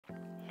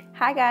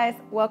Hi guys,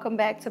 welcome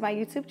back to my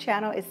YouTube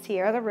channel. It's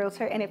Tiera The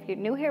Realtor, and if you're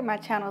new here, my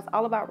channel is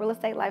all about real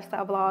estate,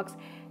 lifestyle vlogs,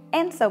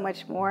 and so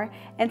much more.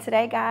 And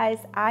today guys,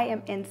 I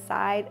am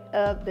inside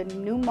of the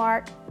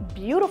Newmark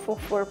beautiful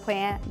floor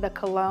plan, the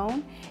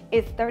Cologne.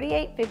 It's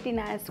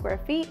 3,859 square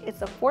feet.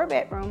 It's a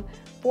 4-bedroom,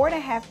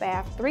 4.5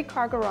 bath,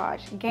 3-car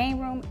garage,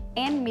 game room,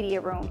 and media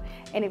room.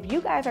 And if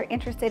you guys are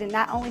interested in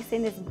not only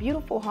seeing this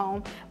beautiful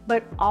home,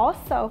 but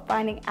also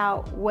finding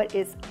out what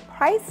it's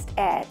priced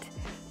at,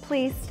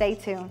 please stay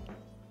tuned.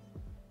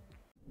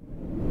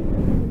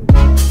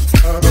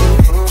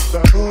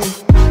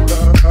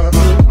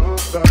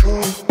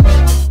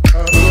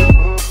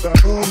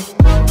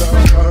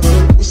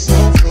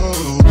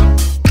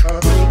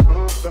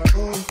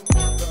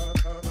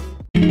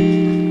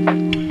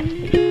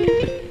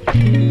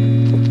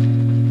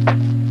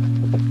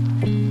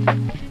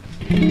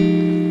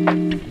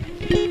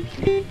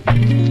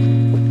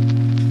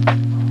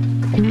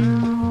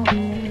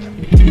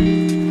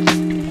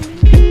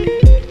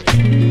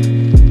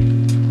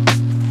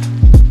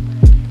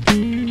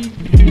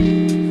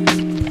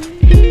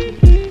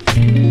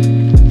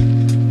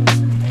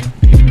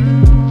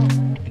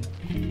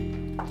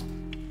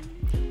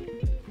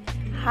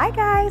 Hi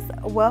guys,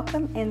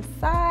 welcome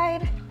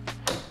inside.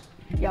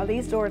 Y'all,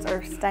 these doors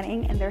are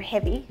stunning and they're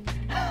heavy.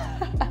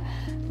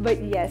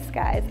 But yes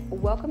guys,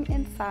 welcome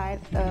inside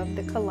of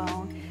the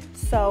Cologne.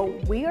 So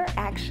we are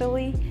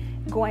actually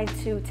going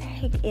to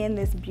take in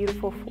this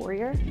beautiful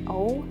foyer.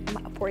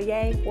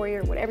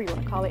 Foyer, whatever you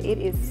want to call it. It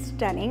is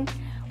stunning.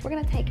 We're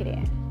gonna take it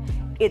in.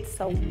 It's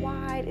so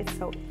wide, it's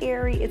so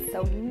airy, it's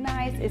so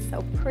nice, it's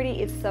so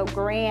pretty, it's so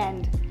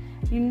grand.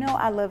 You know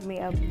I love me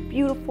a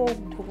beautiful,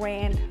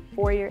 grand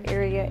foyer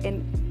area,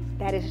 and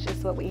that is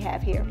just what we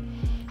have here.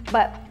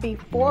 But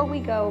before we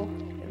go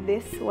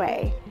this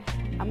way,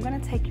 I'm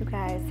gonna take you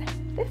guys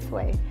this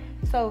way.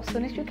 So as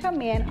soon as you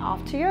come in,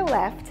 off to your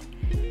left,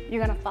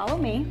 you're gonna follow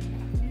me.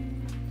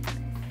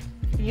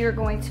 You're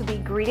going to be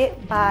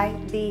greeted by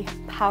the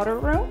powder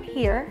room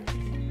here.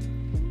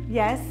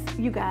 Yes,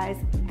 you guys,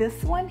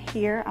 this one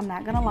here, I'm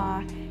not gonna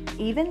lie,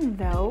 even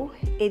though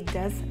it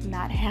does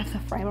not have the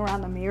frame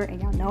around the mirror, and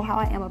y'all know how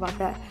I am about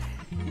that,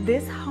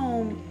 this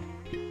home,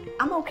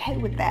 I'm okay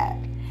with that.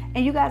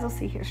 And you guys will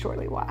see here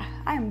shortly why.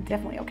 I am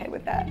definitely okay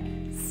with that.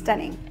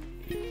 Stunning.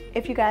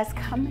 If you guys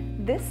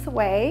come this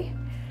way,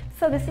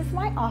 so this is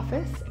my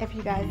office, if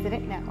you guys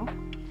didn't know.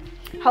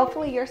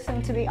 Hopefully your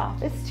soon to be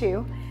office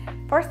too.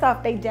 First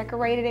off, they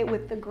decorated it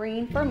with the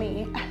green for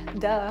me,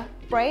 duh,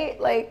 right?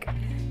 Like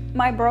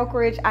my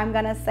brokerage, I'm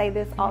gonna say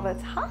this all the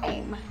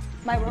time.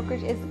 My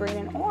brokerage is green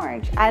and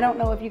orange. I don't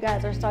know if you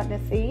guys are starting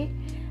to see,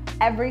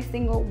 every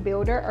single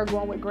builder are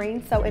going with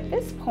green. So at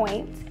this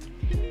point,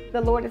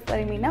 the Lord is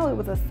letting me know it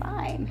was a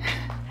sign.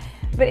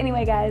 But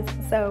anyway guys,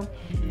 so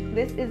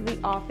this is the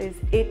office.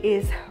 It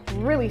is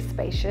really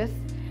spacious.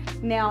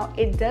 Now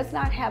it does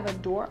not have a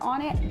door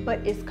on it, but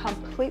it's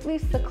completely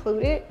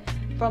secluded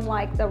from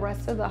like the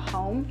rest of the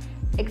home,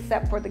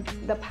 except for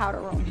the powder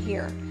room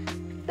here.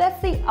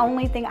 That's the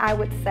only thing I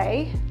would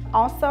say.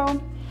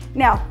 Also,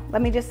 now,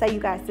 let me just say,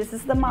 you guys, this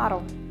is the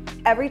model.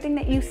 Everything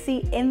that you see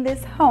in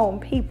this home,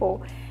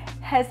 people,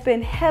 has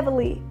been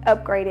heavily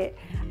upgraded.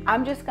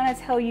 I'm just gonna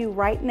tell you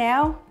right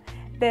now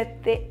that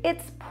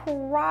it's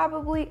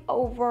probably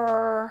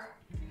over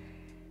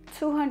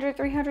 $200,000,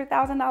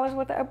 $300,000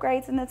 worth of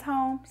upgrades in this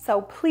home.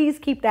 So please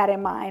keep that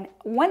in mind.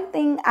 One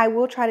thing I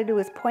will try to do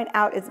is point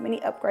out as many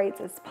upgrades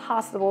as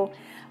possible.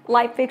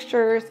 Light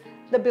fixtures,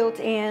 the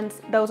built-ins,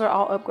 those are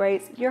all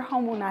upgrades. Your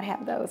home will not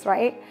have those,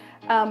 right?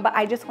 But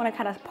I just want to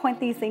kind of point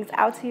these things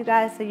out to you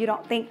guys so you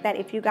don't think that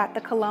if you got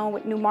the Cologne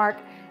with Newmark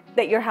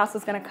that your house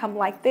is going to come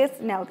like this.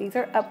 No, these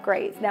are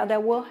upgrades. Now they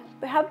will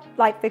have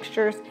light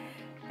fixtures.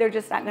 They're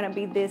just not going to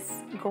be this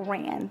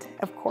grand,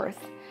 of course.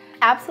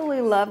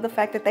 Absolutely love the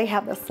fact that they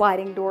have the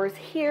sliding doors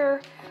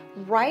here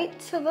right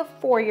to the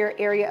foyer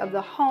area of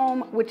the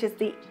home, which is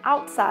the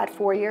outside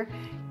foyer.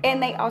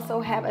 And they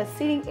also have a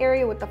seating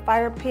area with the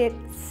fire pit.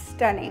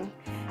 Stunning.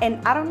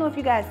 And I don't know if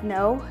you guys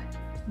know,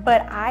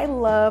 but I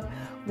love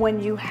when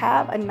you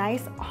have a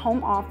nice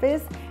home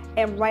office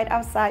and right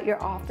outside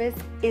your office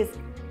is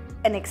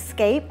an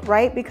escape,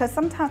 right? Because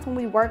sometimes when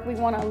we work, we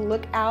want to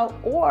look out,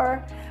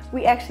 or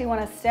we actually want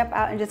to step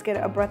out and just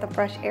get a breath of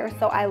fresh air.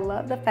 So I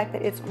love the fact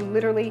that it's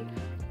literally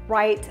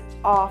right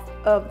off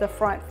of the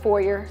front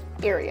foyer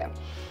area.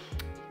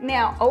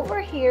 Now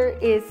over here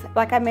is,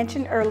 like I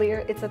mentioned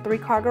earlier, it's a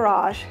 3-car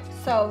garage.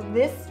 So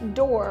this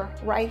door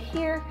right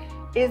here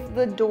is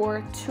the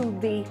door to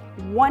the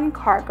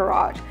 1-car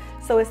garage.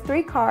 So it's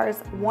 3 cars,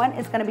 one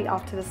is gonna be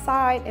off to the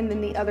side, and then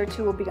the other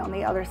 2 will be on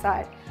the other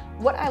side.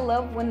 What I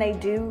love when they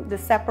do the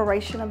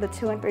separation of the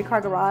 2- and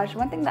 3-car garage,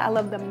 one thing that I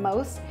love the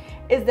most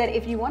is that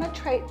if you want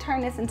to turn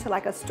this into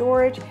like a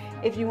storage,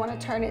 if you want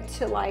to turn it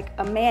to like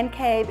a man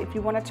cave, if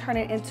you want to turn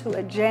it into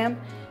a gym,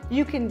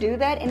 you can do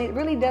that, and it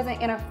really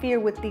doesn't interfere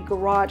with the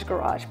garage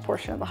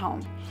portion of the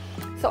home.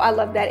 So I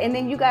love that. And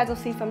then you guys will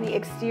see from the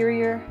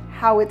exterior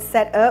how it's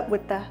set up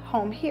with the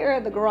home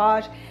here, the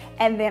garage,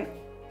 and then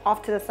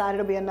off to the side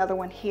it'll be another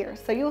one here.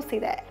 So you'll see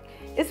that.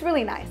 It's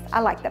really nice. I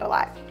like that a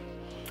lot.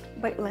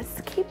 But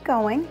let's keep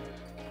going.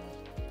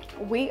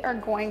 We are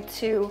going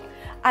to,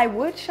 I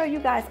would show you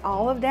guys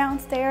all of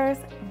downstairs,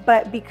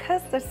 but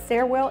because the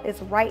stairwell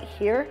is right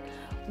here,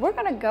 we're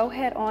gonna go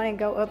ahead on and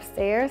go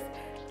upstairs.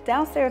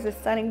 Downstairs is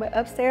stunning, but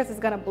upstairs is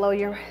gonna blow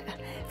your,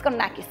 it's gonna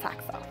knock your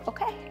socks off,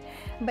 okay?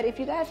 But if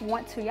you guys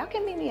want to, y'all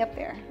can meet me up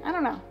there. I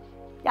don't know.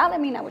 Y'all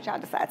let me know what y'all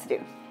decide to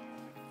do.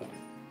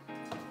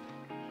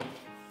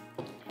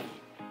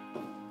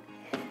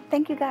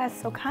 Thank you guys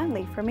so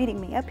kindly for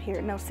meeting me up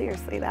here. No,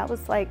 seriously, that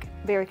was like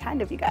very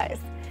kind of you guys.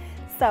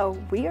 So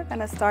we are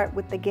gonna start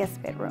with the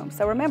guest bedroom.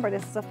 So remember,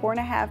 this is a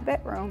 4.5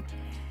 bedroom.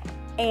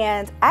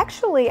 And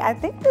actually, I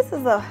think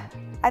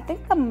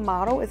the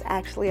model is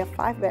actually a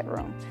 5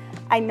 bedroom.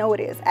 I know it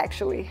is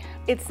actually.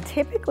 It's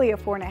typically a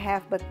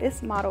 4.5, but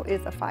this model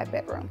is a 5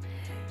 bedroom.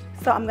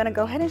 So I'm gonna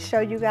go ahead and show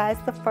you guys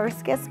the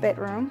first guest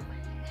bedroom.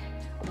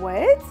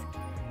 What?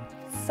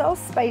 So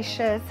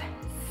spacious,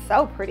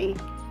 so pretty.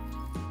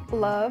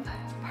 Love,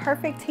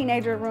 perfect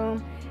teenager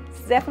room.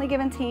 It's definitely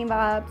giving teen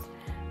vibes.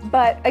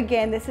 But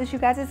again, this is you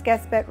guys'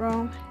 guest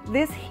bedroom.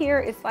 This here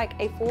is like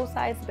a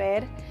full-size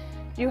bed.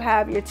 You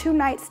have your 2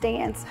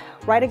 nightstands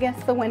right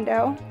against the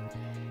window.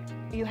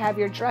 You have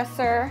your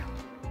dresser.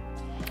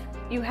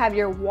 You have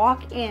your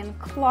walk-in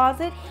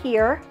closet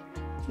here.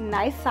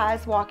 Nice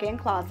size walk-in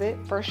closet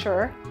for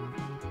sure.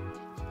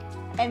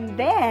 And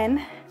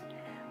then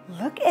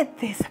look at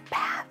this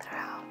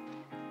bathroom.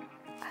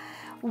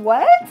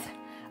 What?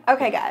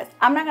 Okay guys,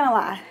 I'm not gonna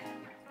lie.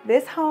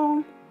 This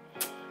home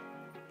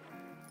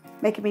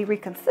making me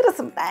reconsider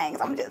some things,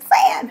 I'm just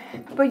saying.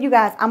 But you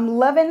guys, I'm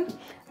loving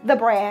the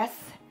brass.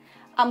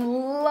 I'm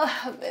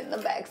loving the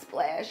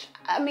backsplash.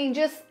 I mean,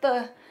 just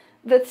the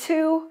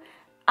two.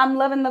 I'm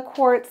loving the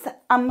quartz.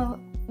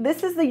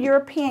 This is the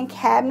European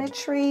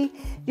cabinetry.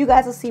 You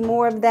guys will see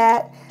more of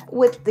that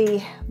with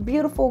the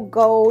beautiful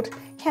gold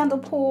handle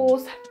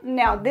pulls.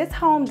 Now, this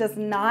home does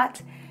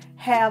not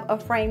have a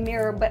frame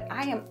mirror, but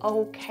I am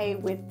okay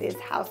with this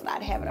house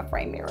not having a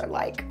frame mirror.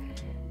 Like,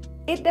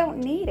 it don't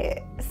need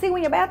it. See,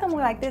 when your bathroom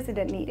looks like this, it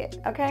doesn't need it,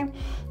 okay?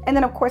 And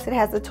then of course it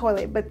has the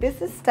toilet, but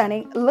this is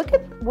stunning. Look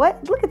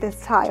at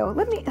this tile.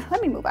 Let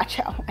me move out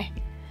y'all way.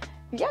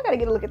 Y'all gotta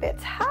get a look at that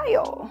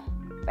tile,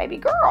 baby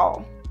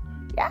girl.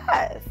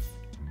 Yes,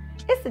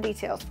 it's the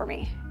details for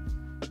me.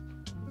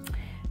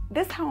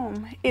 This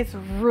home is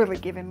really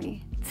giving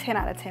me 10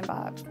 out of 10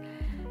 vibes.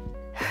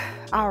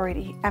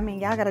 Already, I mean,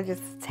 y'all gotta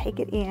just take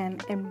it in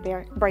and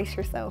brace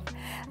yourself.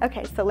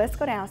 Okay, so let's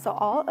go down. So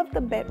all of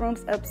the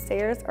bedrooms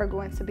upstairs are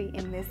going to be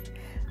in this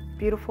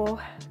beautiful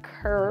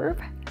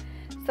curve.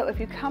 So if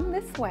you come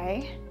this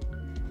way,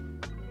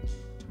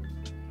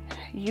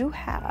 you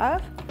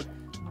have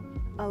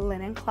a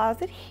linen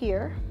closet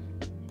here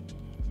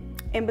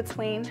in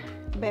between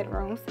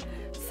bedrooms.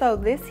 So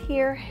this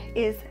here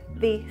is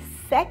the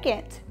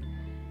second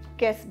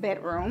guest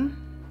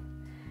bedroom.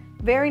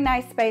 Very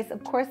nice space.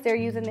 Of course, they're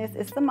using this,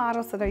 it's the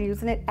model, so they're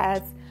using it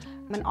as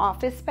an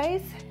office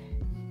space.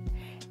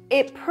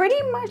 It pretty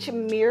much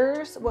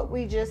mirrors what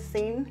we just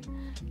seen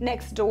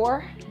next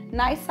door.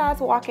 Nice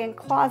size walk-in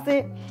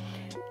closet.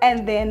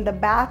 And then the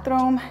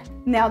bathroom.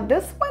 Now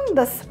this one,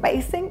 the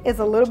spacing is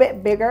a little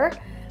bit bigger,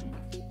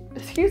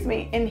 excuse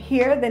me, in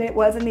here than it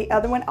was in the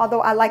other one.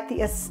 Although I like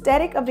the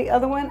aesthetic of the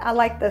other one, I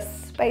like the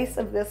space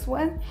of this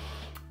one.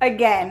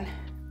 Again,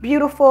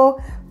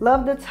 beautiful,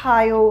 love the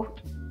tile.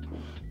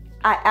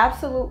 I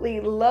absolutely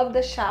love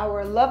the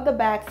shower, love the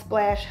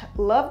backsplash,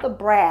 love the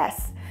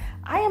brass.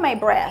 I am a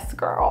brass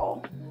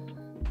girl.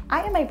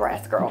 I am a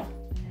brass girl.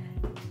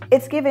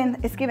 It's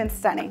given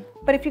stunning.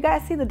 But if you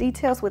guys see the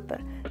details with the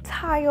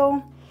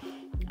tile,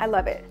 I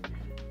love it.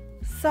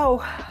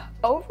 So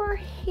over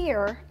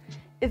here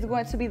is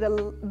going to be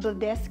the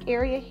desk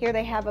area. Here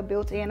they have a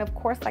built-in. Of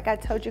course, like I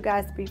told you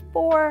guys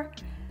before,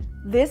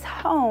 this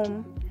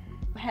home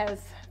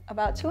has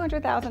about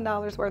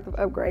 $200,000 worth of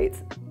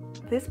upgrades.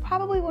 This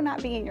probably will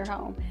not be in your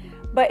home,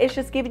 but it's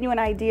just giving you an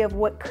idea of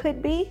what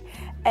could be.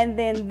 And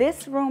then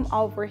this room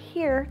over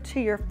here to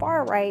your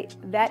far right,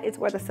 that is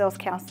where the sales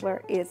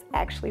counselor is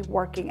actually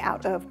working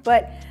out of.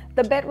 But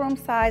the bedroom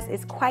size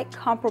is quite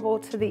comparable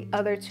to the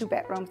other 2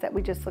 bedrooms that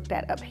we just looked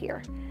at up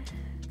here.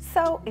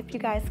 So if you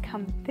guys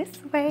come this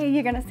way,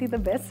 you're gonna see the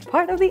best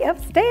part of the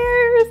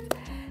upstairs.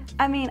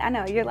 I mean, I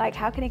know, you're like,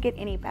 how can it get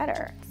any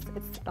better?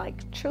 It's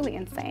like truly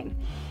insane.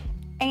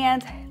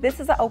 And this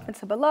is an open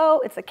to below,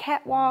 it's a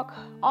catwalk,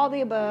 all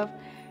the above.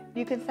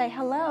 You can say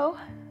hello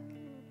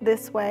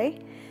this way.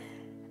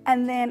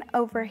 And then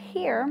over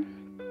here,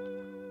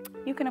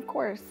 you can, of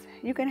course,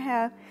 you can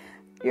have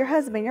your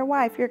husband, your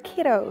wife, your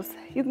kiddos.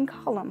 You can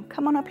call them,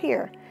 come on up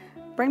here,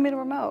 bring me the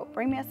remote,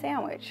 bring me a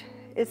sandwich.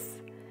 It's,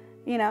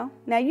 you know,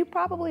 now you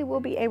probably will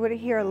be able to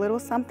hear a little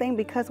something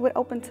because with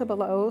open to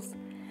belows,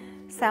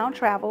 sound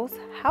travels.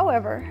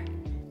 However,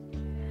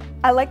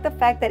 I like the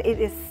fact that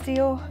it is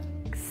still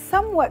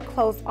somewhat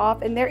closed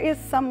off and there is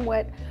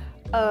somewhat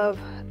of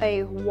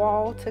a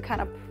wall to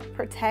kind of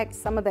protect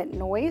some of that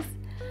noise.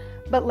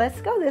 But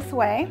let's go this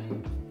way.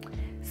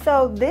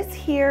 So this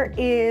here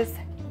is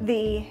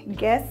the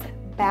guest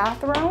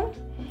bathroom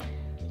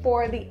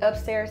for the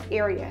upstairs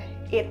area.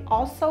 It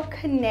also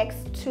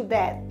connects to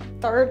that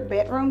third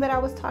bedroom that I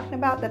was talking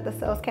about that the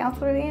sales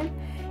counselor is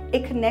in.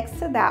 It connects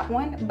to that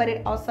one, but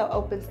it also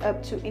opens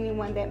up to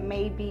anyone that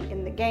may be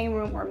in the game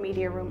room or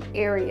media room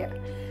area.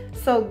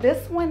 So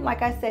this one,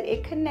 like I said,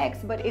 it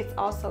connects, but it's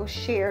also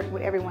shared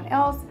with everyone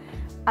else.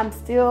 I'm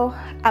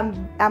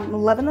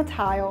loving the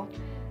tile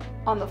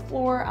on the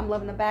floor. I'm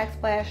loving the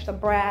backsplash, the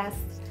brass.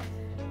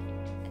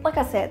 Like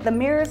I said, the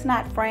mirror's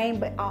not framed,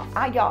 but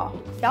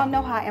y'all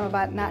know how I am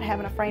about not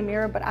having a frame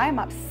mirror, but I am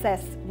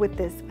obsessed with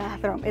this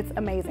bathroom. It's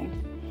amazing.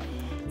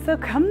 So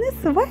come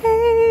this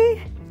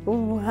way.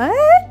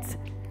 What?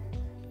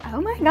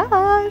 Oh my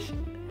gosh.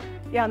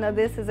 Y'all know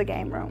this is a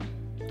game room.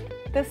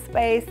 The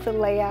space, the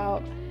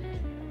layout,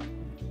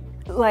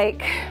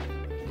 like,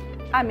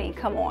 I mean,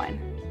 come on.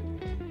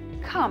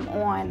 Come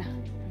on.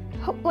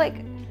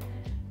 Like,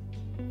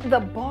 the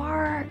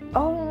bar,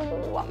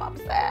 oh, I'm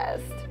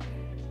obsessed.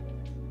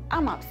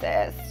 I'm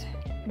obsessed.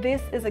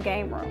 This is a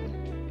game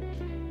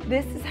room.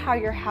 This is how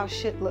your house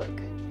should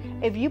look.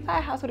 If you buy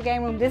a house with a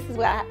game room, this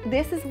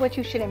is what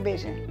you should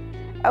envision.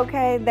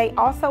 Okay, they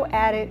also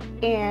added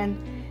in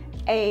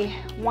a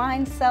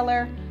wine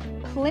cellar,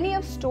 plenty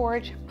of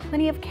storage,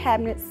 plenty of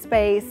cabinet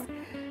space,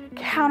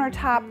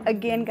 countertop.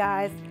 Again,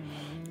 guys,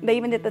 they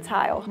even did the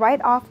tile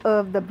right off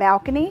of the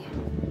balcony.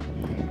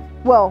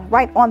 Well,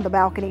 right on the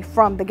balcony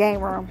from the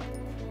game room.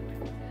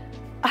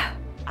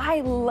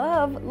 I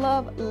love,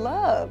 love,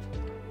 love.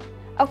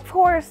 Of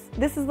course,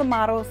 this is the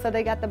model, so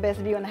they got the best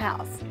view in the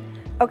house.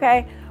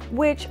 Okay,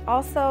 which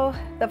also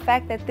the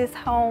fact that this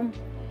home,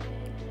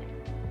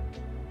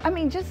 I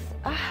mean, just,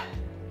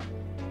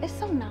 it's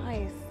so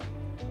nice.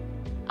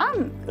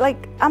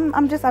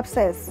 I'm just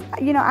obsessed.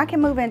 You know, I can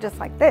move in just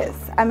like this.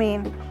 I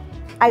mean,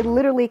 I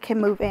literally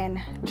can move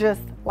in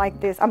just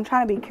like this. I'm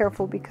trying to be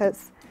careful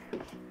because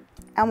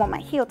I want my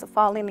heel to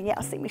fall in and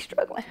y'all see me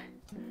struggling.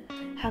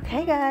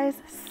 Okay, guys,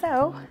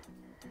 so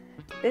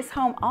this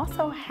home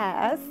also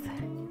has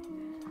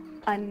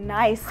a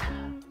nice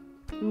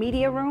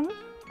media room.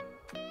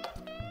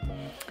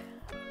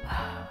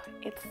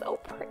 It's so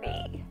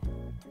pretty.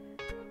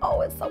 Oh,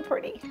 it's so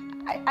pretty.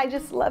 I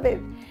just love it.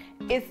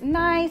 It's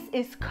nice,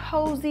 it's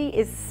cozy,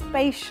 it's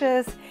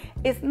spacious.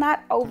 It's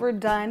not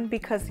overdone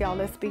because, y'all,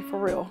 let's be for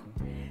real.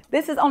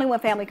 This is only when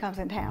family comes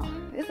in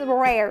town. This is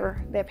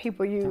rare that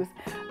people use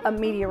a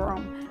media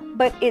room,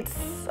 but it's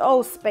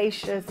so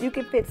spacious. You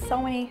can fit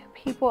so many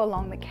people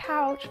along the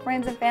couch,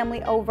 friends and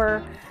family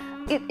over.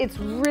 It's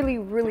really,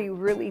 really,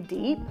 really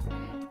deep,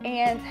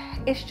 and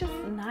it's just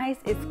nice.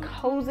 It's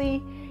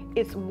cozy,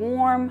 it's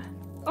warm.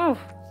 Oh,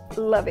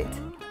 love it.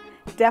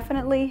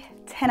 Definitely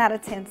 10 out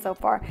of 10 so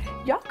far.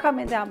 Y'all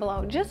comment down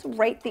below, just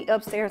rate the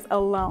upstairs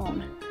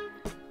alone,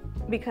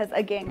 because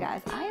again,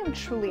 guys, I am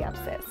truly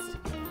obsessed.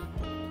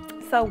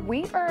 So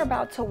we are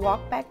about to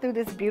walk back through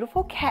this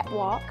beautiful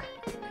catwalk,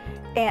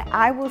 and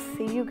I will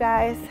see you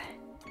guys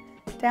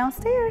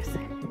downstairs.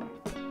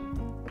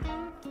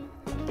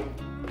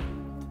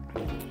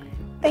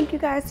 Thank you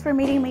guys for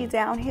meeting me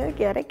down here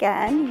yet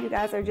again. You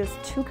guys are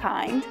just too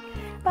kind.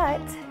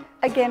 But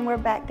again, we're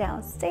back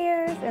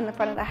downstairs in the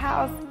front of the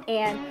house,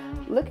 and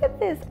look at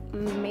this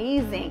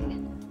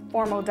amazing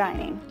formal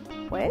dining.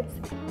 What?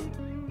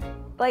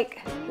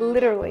 Like,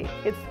 literally,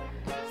 it's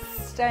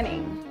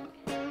stunning.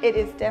 It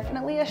is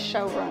definitely a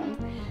showroom.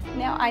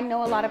 Now, I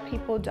know a lot of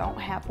people don't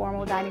have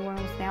formal dining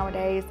rooms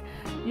nowadays.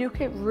 You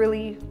could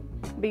really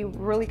be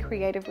really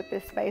creative with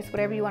this space,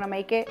 whatever you want to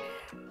make it.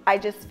 I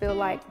just feel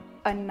like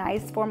a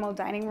nice formal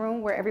dining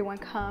room where everyone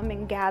come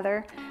and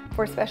gather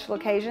for special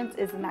occasions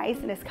is nice,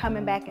 and it's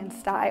coming back in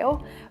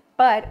style.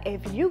 But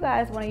if you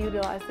guys want to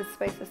utilize this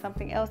space for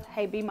something else,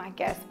 hey, be my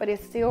guest. But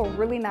it's still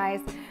really nice.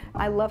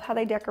 I love how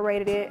they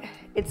decorated it.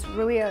 It's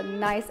really a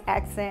nice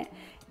accent.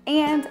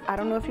 And I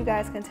don't know if you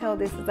guys can tell,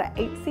 this is an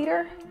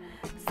 8-seater.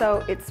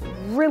 So it's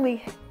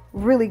really,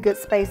 really good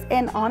space.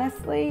 And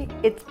honestly,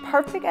 it's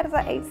perfect as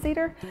an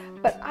 8-seater,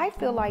 but I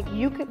feel like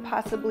you could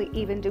possibly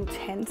even do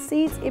 10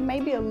 seats. It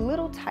may be a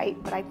little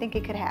tight, but I think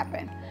it could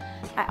happen.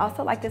 I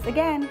also like this,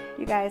 again,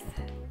 you guys,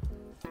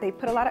 they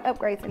put a lot of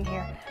upgrades in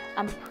here.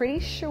 I'm pretty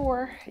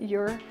sure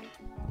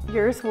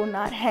yours will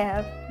not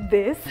have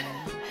this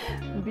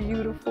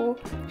beautiful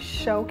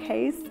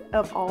showcase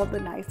of all the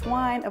nice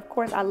wine. Of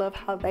course, I love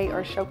how they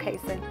are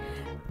showcasing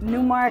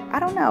Newmark. I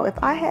don't know, if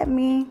I had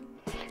me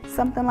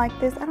something like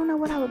this, I don't know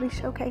what I would be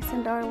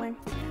showcasing, darling,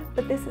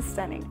 but this is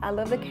stunning. I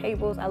love the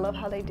cables. I love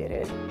how they did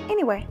it.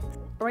 Anyway,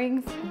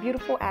 brings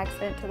beautiful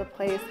accent to the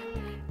place.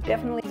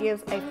 Definitely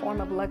gives a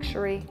form of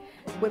luxury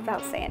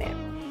without saying it.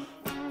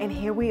 And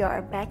here we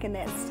are back in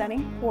that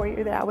stunning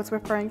foyer that I was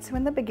referring to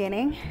in the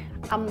beginning.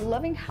 I'm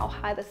loving how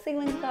high the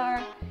ceilings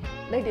are.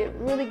 They did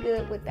really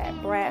good with that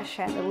brass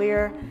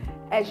chandelier.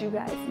 As you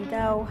guys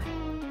know,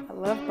 I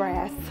love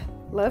brass,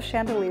 love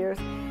chandeliers,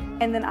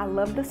 and then I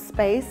love the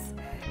space.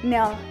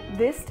 Now,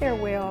 this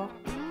stairwell,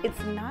 it's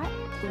not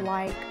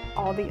like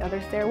all the other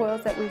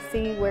stairwells that we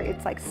see where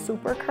it's like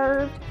super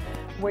curved,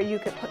 where you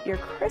could put your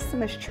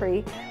Christmas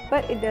tree,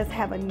 but it does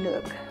have a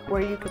nook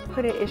where you could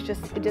put it. It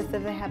just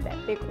doesn't have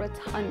that big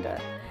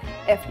rotunda.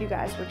 If you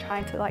guys were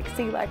trying to like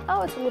see like,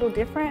 oh, it's a little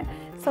different.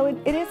 So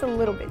it is a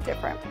little bit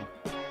different.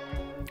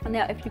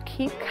 Now, if you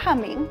keep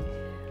coming,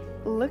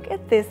 look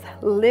at this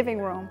living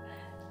room.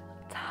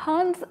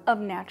 Tons of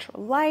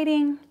natural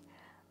lighting.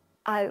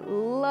 I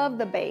love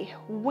the bay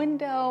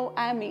window.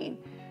 I mean,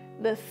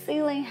 the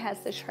ceiling has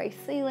the tray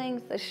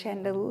ceilings, the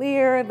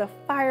chandelier, the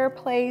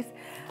fireplace.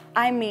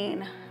 I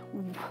mean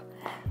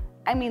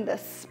the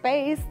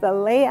space, the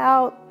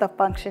layout, the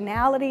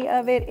functionality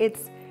of it.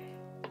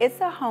 It's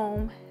a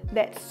home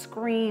that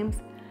screams,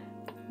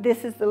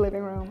 this is the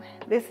living room.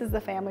 This is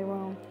the family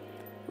room.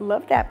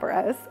 Love that for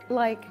us.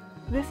 Like,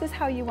 this is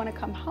how you want to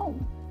come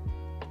home.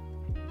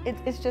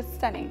 It's just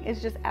stunning.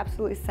 It's just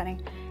absolutely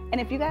stunning. And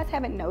if you guys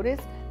haven't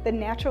noticed, the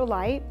natural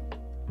light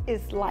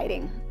is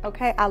lighting,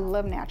 okay? I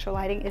love natural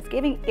lighting. It's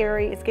giving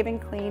airy, it's giving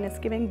clean, it's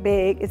giving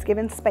big, it's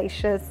giving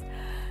spacious.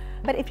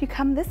 But if you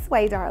come this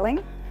way,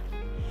 darling,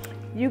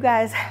 you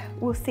guys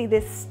will see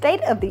this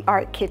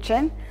state-of-the-art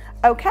kitchen,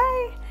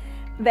 okay?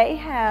 They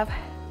have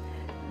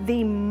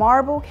the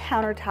marble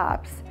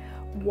countertops,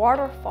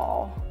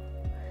 waterfall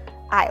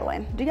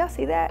island. Do y'all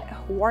see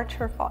that?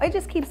 Waterfall. It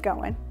just keeps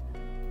going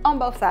on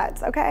both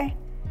sides, okay?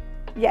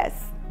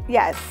 Yes,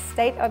 yes,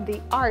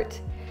 state-of-the-art.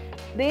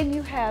 Then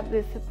you have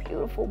this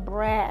beautiful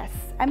brass.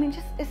 I mean,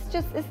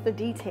 it's the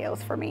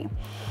details for me.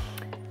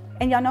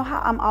 And y'all know how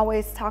I'm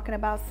always talking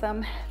about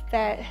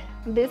that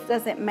this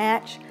doesn't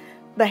match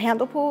the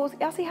handle pulls.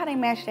 Y'all see how they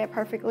match that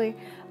perfectly?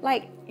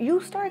 Like,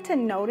 you start to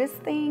notice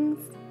things,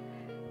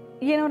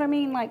 you know what I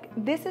mean? Like,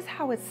 this is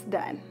how it's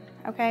done,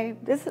 okay?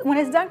 When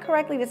it's done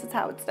correctly, this is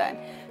how it's done.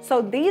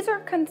 So these are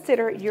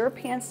considered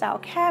European style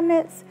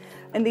cabinets,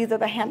 and these are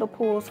the handle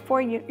pulls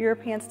for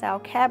European style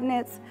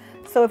cabinets.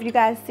 So if you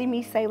guys see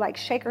me say like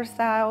shaker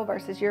style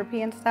versus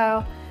European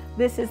style,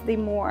 this is the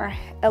more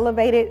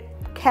elevated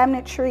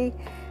cabinetry.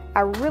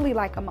 I really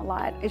like them a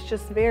lot. It's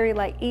just very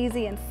like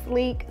easy and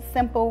sleek,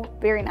 simple,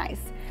 very nice.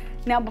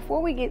 Now,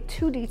 before we get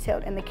too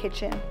detailed in the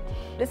kitchen,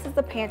 this is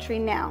the pantry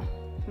now.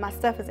 My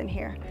stuff is in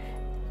here,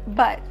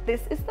 but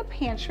this is the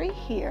pantry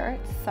here.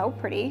 It's so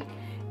pretty.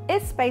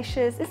 It's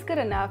spacious, it's good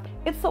enough.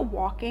 It's a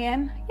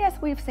walk-in.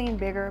 Yes, we've seen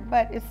bigger,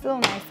 but it's still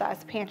a nice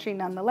size pantry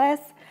nonetheless.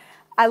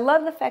 I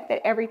love the fact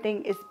that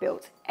everything is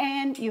built,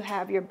 and you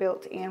have your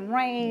built-in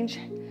range,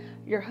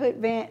 your hood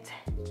vent.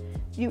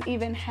 You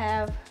even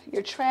have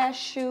your trash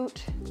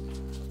chute.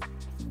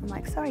 I'm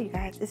like, sorry you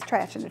guys, it's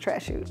trash in the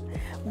trash chute.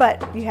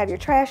 But you have your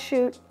trash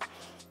chute.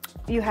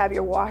 You have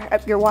your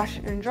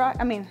washer and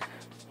dry,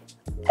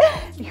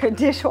 your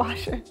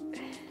dishwasher.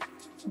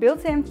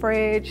 Built-in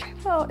fridge.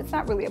 Well, it's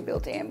not really a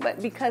built-in,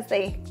 but because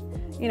they,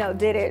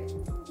 did it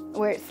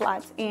where it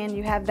slides in,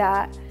 you have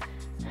that.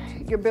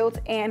 Your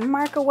built-in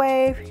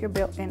microwave, your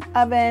built-in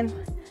oven,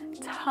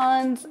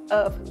 tons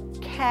of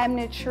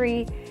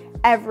cabinetry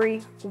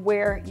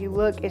everywhere you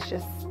look. It's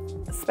just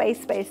space,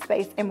 space,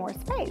 space, and more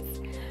space.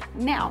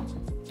 Now,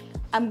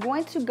 I'm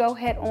going to go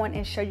ahead on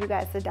and show you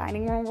guys the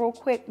dining room real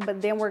quick,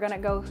 but then we're gonna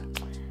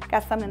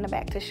got something in the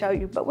back to show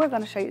you, but we're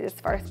gonna show you this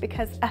first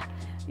because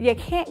you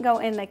can't go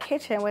in the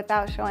kitchen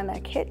without showing the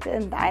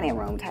kitchen dining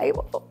room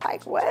table.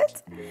 Like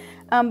what?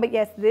 But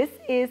yes, this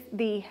is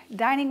the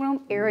dining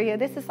room area.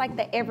 This is like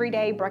the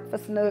everyday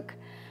breakfast nook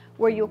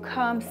where you'll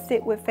come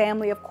sit with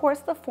family. Of course,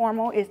 the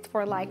formal is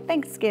for like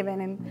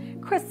Thanksgiving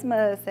and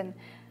Christmas and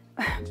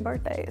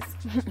birthdays.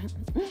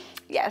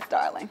 Yes,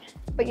 darling.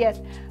 But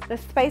yes, the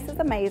space is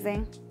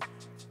amazing.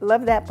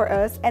 Love that for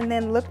us. And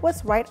then look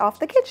what's right off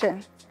the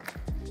kitchen.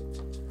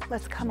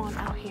 Let's come on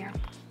out here.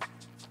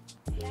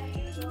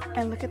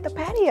 And look at the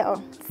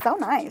patio. So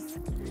nice.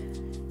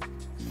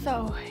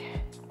 So,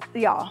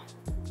 y'all,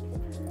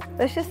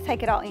 let's just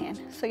take it all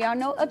in. So y'all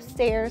know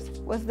upstairs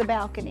was the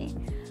balcony.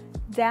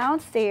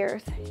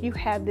 Downstairs, you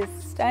have this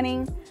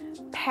stunning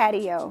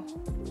patio.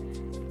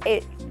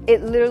 It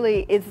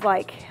literally is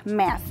like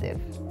massive.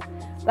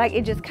 Like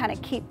it just kind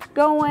of keeps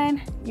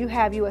going. You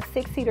have a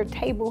 6-seater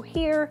table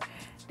here.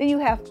 Then you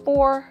have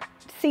 4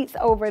 seats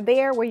over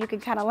there where you can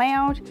kind of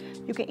lounge.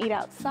 You can eat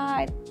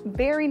outside.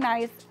 Very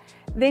nice.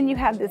 Then you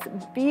have this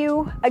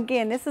view.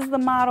 Again, this is the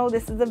model.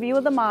 This is the view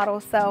of the model.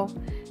 So,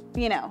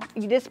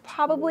 this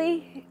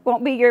probably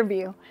won't be your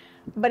view.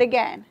 But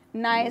again,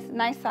 nice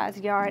size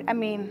yard. I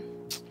mean,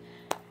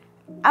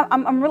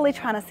 I'm really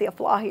trying to see a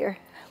flaw here.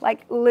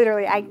 Like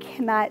literally, I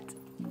cannot,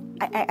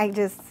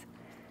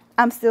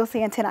 I'm still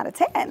seeing 10 out of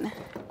 10.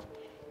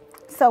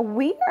 So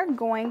we are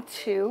going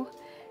to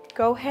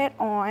go ahead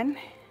on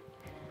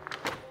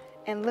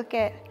and look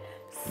at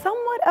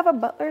somewhat of a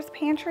butler's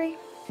pantry.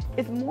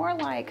 It's more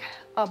like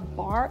a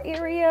bar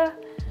area,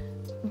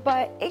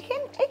 but it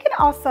can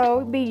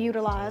also be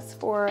utilized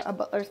for a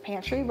butler's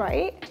pantry,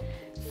 right?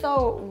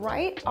 So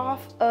right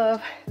off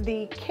of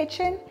the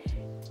kitchen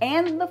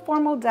and the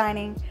formal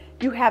dining,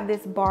 you have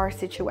this bar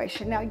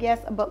situation. Now, yes,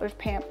 a butler's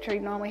pantry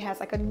normally has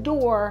like a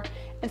door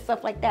and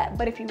stuff like that,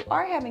 but if you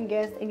are having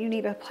guests and you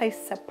need a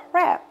place to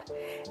prep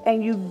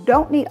and you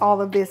don't need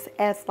all of this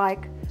as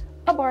like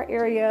a bar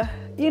area.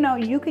 You know,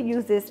 you could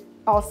use this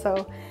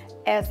also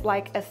as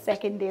like a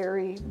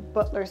secondary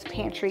butler's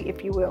pantry,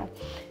 if you will.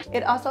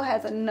 It also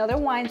has another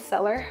wine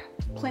cellar,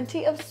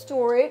 plenty of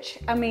storage.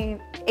 I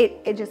mean,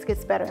 it just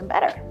gets better and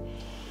better.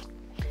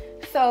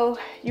 So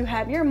you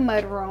have your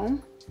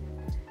mudroom.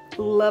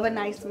 Love a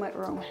nice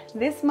mudroom.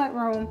 This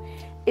mudroom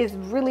is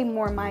really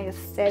more my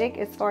aesthetic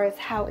as far as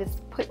how it's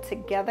put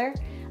together.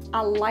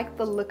 I like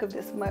the look of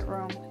this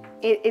mudroom.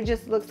 It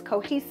just looks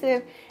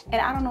cohesive.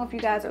 And I don't know if you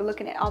guys are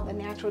looking at all the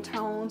natural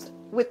tones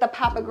with the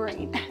pop of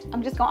green.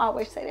 I'm just gonna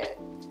always say that,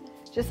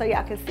 just so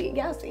y'all can see it.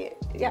 Y'all see it.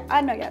 Yeah,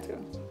 I know y'all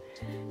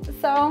do.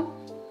 So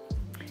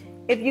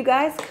if you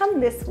guys come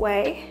this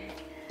way,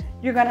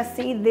 you're gonna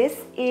see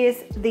this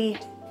is the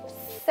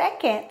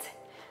second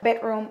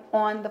bedroom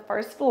on the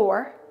first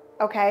floor,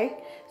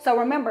 okay? So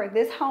remember,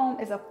 this home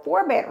is a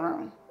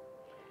 4-bedroom,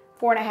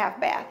 4.5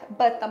 bath,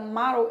 but the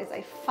model is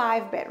a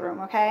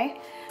 5-bedroom,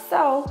 okay?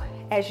 So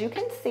as you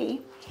can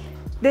see,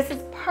 this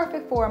is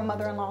perfect for a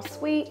mother-in-law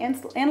suite,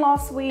 in-law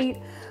suite,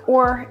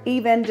 or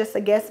even just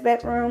a guest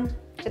bedroom.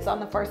 It's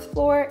on the first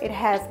floor. It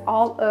has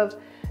all of,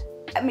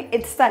 I mean,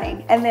 it's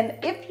stunning. And then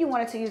if you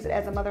wanted to use it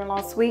as a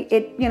mother-in-law suite,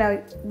 you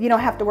know, you don't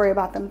have to worry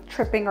about them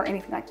tripping or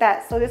anything like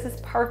that. So this is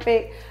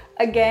perfect.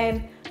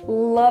 Again,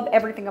 love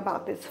everything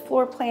about this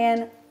floor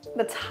plan,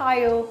 the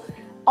tile,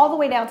 all the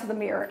way down to the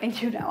mirror.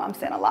 And you know, I'm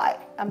saying a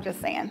lot, I'm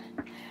just saying.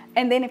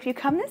 And then if you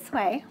come this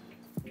way,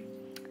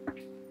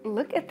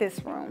 look at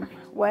this room.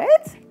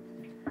 What?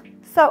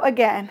 So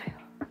again,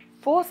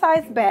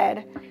 full-size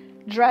bed,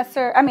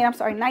 dresser,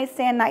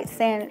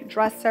 nightstand,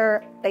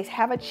 dresser. They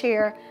have a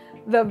chair.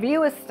 The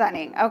view is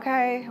stunning,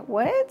 okay?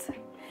 What?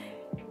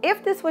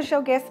 If this was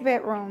your guest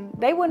bedroom,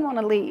 they wouldn't want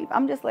to leave.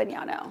 I'm just letting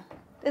y'all know.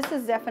 This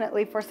is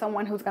definitely for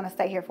someone who's going to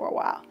stay here for a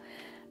while.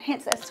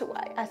 Hence as to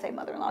why I say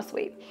mother-in-law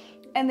suite.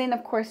 And then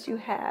of course you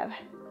have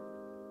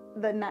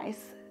the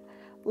nice,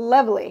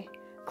 lovely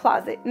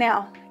closet.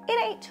 Now, it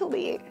ain't too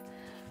big.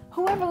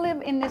 Whoever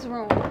lived in this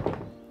room,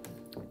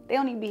 they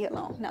don't even be here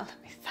long. No,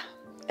 let me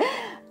stop.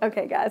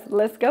 Okay guys,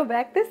 let's go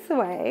back this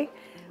way.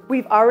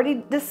 We've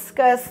already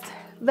discussed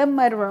the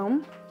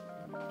mudroom.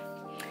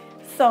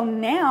 So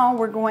now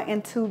we're going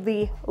into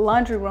the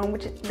laundry room,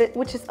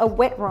 which is a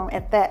wet room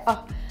at that.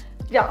 Oh,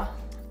 y'all,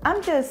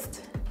 I'm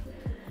just,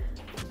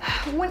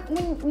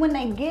 when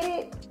they get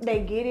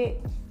it.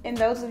 And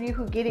those of you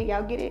who get it,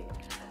 y'all get it.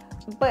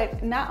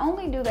 But not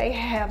only do they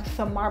have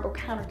some marble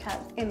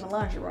countertops in the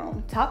laundry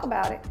room, talk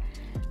about it.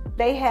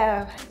 They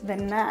have the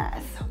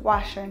nice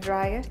washer and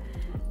dryer,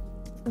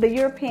 the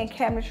European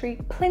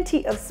cabinetry,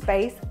 plenty of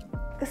space.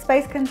 The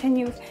space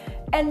continues.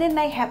 And then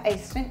they have a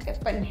sink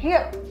up in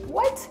here.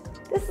 What?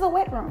 This is a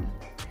wet room.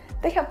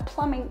 They have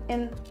plumbing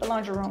in the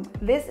laundry room.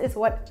 This is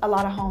what a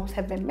lot of homes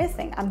have been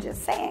missing, I'm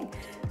just saying.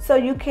 So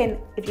you can,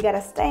 if you got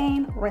a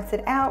stain, rinse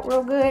it out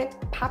real good,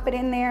 pop it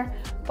in there,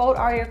 fold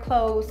all your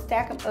clothes,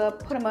 stack them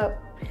up, put them up,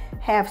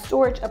 have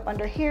storage up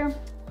under here,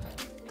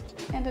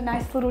 and a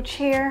nice little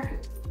chair.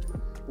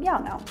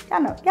 Y'all know,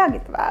 y'all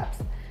get the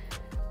vibes.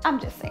 I'm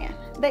just saying,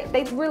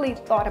 they really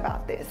thought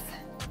about this.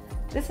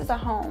 This is a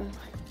home.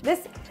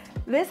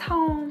 This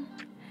home,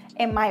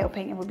 in my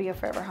opinion, would be a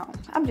forever home.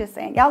 I'm just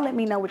saying, y'all let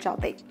me know what y'all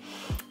think.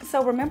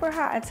 So remember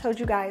how I told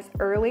you guys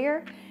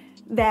earlier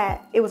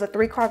that it was a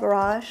 3-car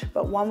garage,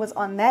 but one was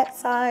on that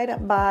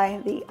side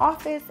by the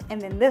office,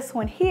 and then this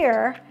one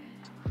here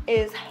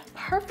is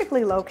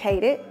perfectly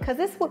located, because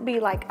this would be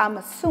like, I'm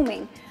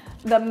assuming,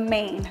 the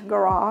main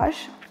garage.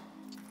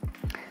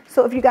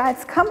 So if you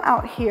guys come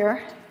out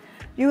here,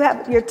 you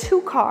have your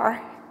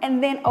 2-car,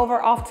 and then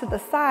over off to the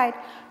side,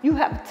 you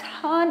have a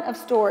ton of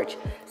storage.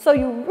 So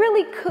you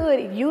really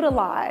could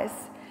utilize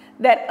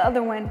that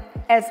other one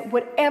as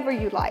whatever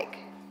you like.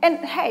 And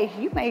hey,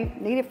 you may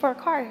need it for a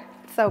car,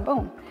 so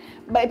boom.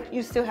 But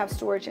you still have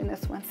storage in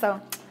this one.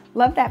 So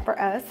love that for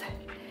us.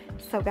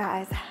 So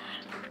guys,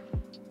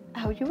 I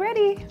hope you're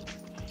ready,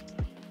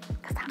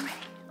 because I'm ready.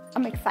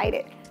 I'm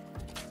excited.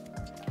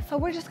 So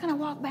we're just gonna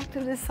walk back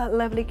to this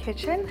lovely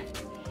kitchen.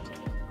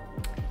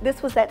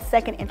 This was that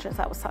second entrance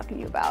I was talking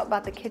to you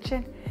about the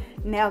kitchen.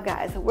 Now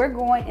guys, we're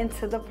going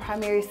into the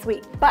primary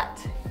suite.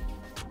 But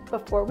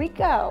before we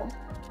go,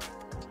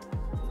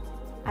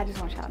 I just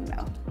want y'all to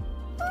know,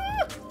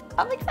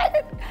 I'm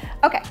excited.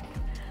 Okay,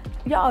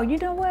 y'all, you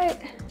know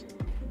what?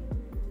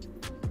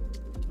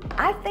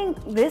 I think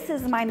this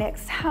is my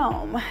next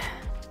home.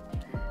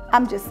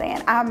 I'm just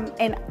saying,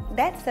 and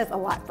that says a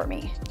lot for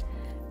me.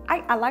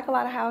 I like a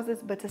lot of houses,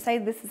 but to say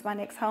this is my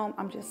next home,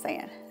 I'm just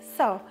saying.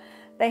 So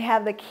they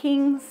have the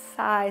king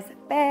size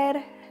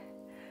bed,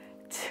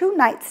 2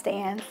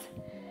 nightstands,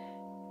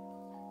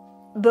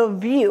 the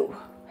view.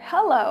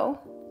 Hello,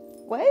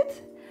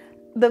 what?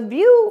 The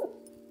view,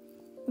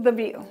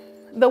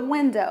 the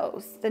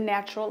windows, the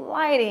natural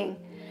lighting.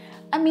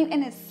 I mean,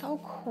 and it's so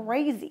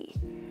crazy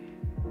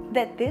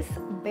that this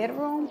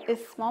bedroom is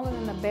smaller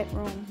than the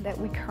bedroom that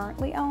we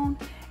currently own.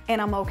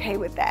 And I'm okay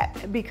with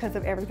that because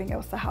of everything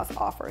else the house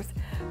offers.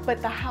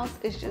 But the house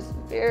is just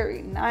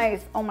very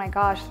nice. Oh my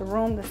gosh, the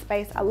room, the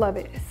space, I love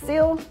it.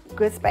 Still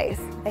good space.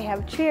 They have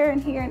a chair in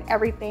here and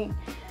everything.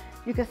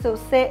 You can still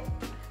sit,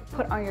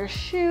 put on your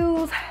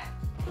shoes,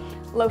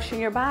 lotion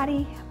your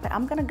body. But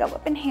I'm gonna go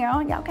up in here.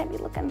 Y'all can't be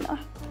looking.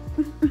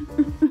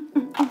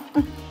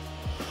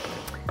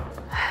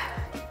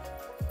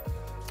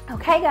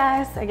 Okay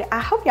guys, I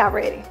hope y'all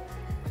ready,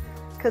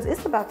 because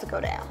it's about to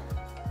go down.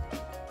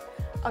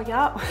 Oh,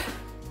 y'all.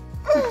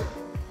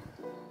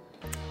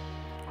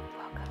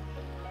 Welcome.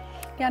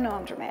 Y'all know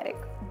I'm dramatic,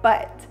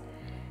 but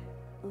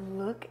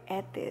look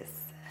at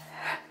this.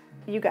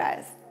 You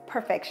guys,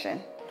 perfection.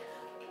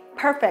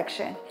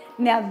 Perfection.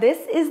 Now, this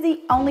is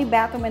the only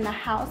bathroom in the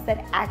house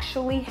that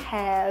actually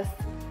has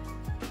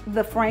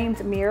the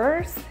framed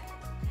mirrors.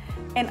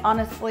 And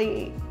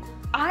honestly,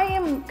 I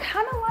am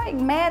kind of like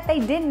mad they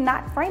did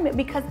not frame it,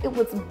 because it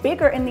was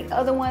bigger in the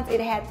other ones.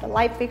 It had the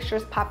light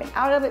fixtures popping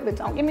out of it, but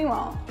don't get me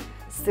wrong.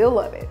 Still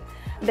love it.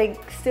 They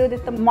still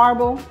did the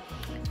marble.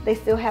 They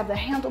still have the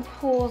handle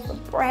pulls, the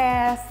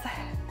brass,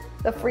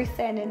 the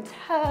freestanding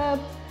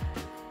tub,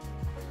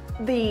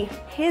 the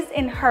his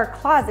and her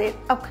closet.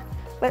 Okay,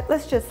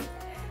 let's just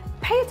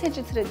pay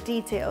attention to the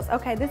details.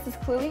 Okay, this is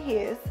clearly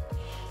his.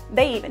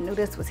 They even knew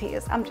this was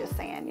his. I'm just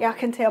saying. Y'all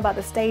can tell by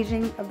the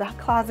staging of the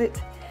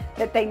closet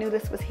that they knew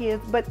this was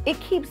his, but it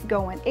keeps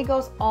going. It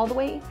goes all the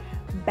way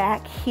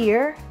back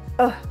here.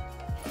 Ugh.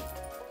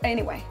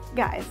 Anyway,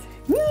 guys,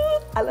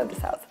 I love this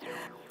house.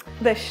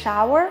 The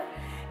shower,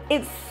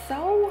 it's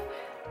so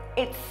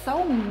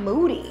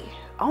moody.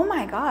 Oh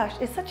my gosh,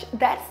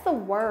 that's the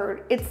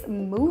word. It's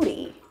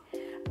moody.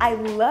 I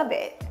love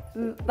it.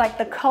 Like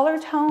the color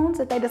tones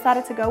that they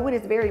decided to go with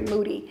is very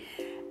moody.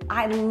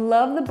 I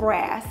love the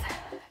brass.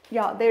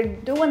 Y'all, they're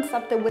doing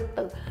something with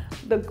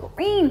the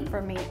green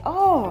for me.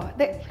 Oh,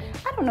 I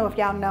don't know if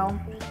y'all know.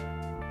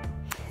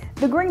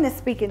 The green is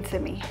speaking to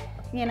me.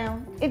 You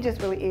know, it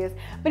just really is.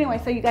 But anyway,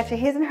 so you got your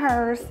his and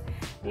hers.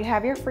 You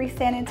have your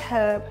freestanding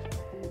tub.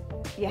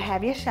 You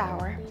have your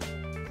shower.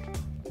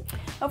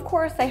 Of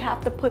course, they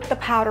have to put the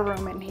powder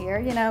room in here.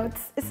 You know,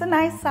 it's a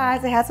nice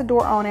size. It has a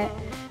door on it.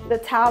 The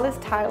tile is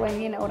tiling,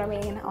 you know what I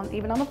mean,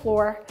 even on the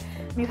floor.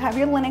 You have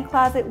your linen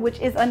closet, which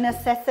is a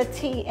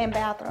necessity in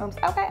bathrooms.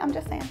 Okay, I'm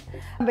just saying.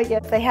 But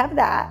yes, they have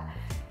that.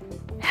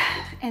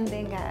 And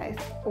then guys,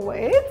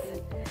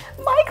 what?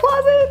 My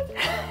closet.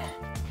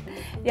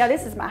 Yeah,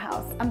 this is my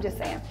house. I'm just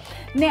saying.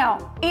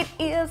 Now, it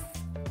is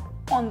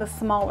on the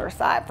smaller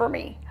side for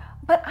me,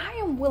 but I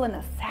am willing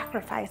to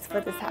sacrifice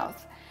for this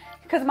house,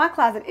 because my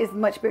closet is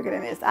much bigger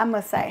than this, I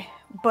must say.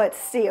 But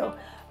still,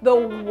 the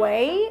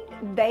way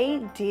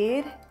they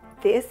did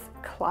this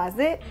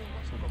closet,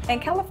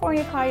 and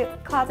California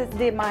Closets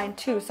did mine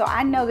too, so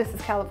I know this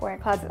is California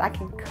Closet. I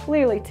can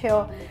clearly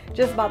tell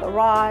just by the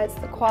rods,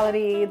 the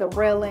quality, the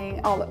railing,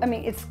 I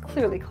mean, it's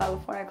clearly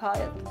California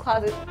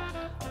Closet.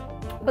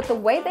 But the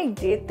way they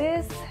did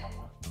this,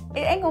 it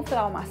ain't gonna fit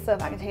all my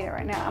stuff, I can tell you that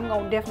right now. I'm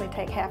gonna definitely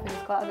take half of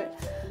this closet.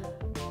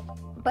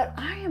 But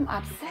I am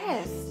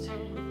obsessed.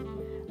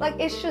 Like,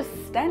 it's just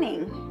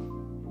stunning.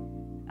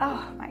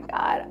 Oh my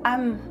God,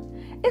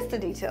 it's the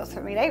details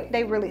for me.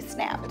 They really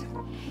snapped.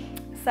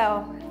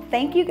 So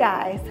thank you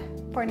guys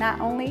for not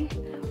only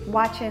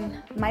watching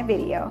my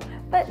video,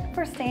 but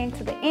for staying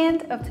to the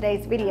end of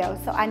today's video.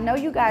 So I know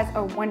you guys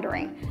are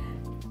wondering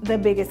the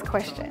biggest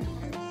question.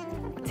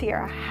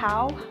 Tiera,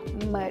 how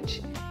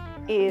much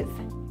is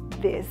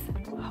this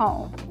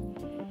home?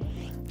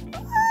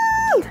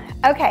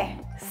 Okay,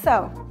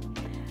 so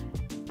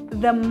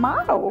the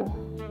model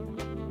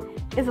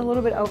is a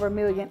little bit over $1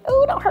 million.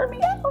 Oh, don't hurt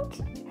me out.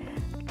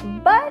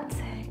 But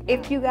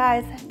if you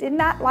guys did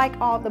not like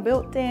all the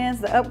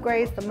built-ins, the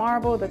upgrades, the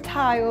marble, the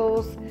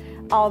tiles,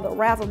 all the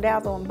razzle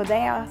dazzle and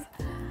pizzazz,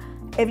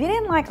 if you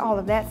didn't like all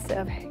of that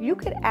stuff, you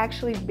could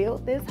actually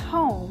build this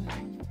home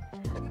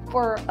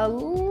for a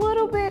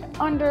little bit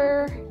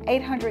under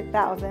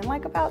 $800,000,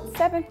 like about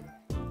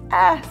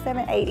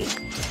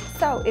 $780.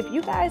 So if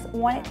you guys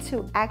wanted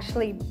to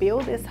actually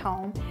build this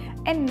home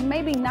and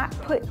maybe not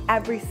put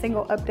every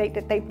single update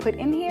that they put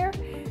in here,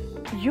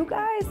 you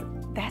guys,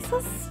 that's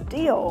a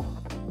steal.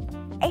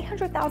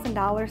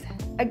 $800,000.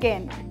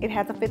 Again, it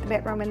has a 5th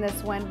bedroom in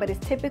this one, but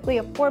it's typically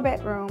a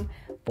 4-bedroom,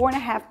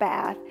 4.5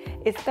 bath.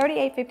 It's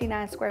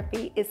 3,859 square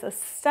feet. It's a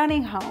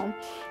stunning home.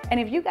 And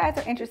if you guys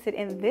are interested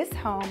in this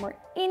home or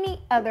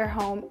any other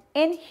home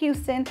in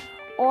Houston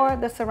or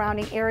the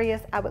surrounding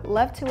areas, I would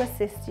love to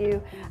assist you.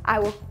 I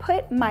will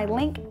put my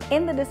link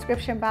in the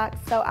description box.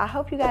 So I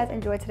hope you guys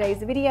enjoyed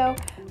today's video.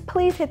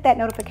 Please hit that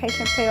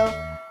notification bell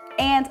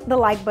and the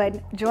like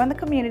button. Join the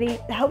community.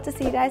 I hope to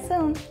see you guys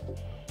soon.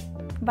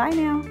 Bye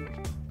now.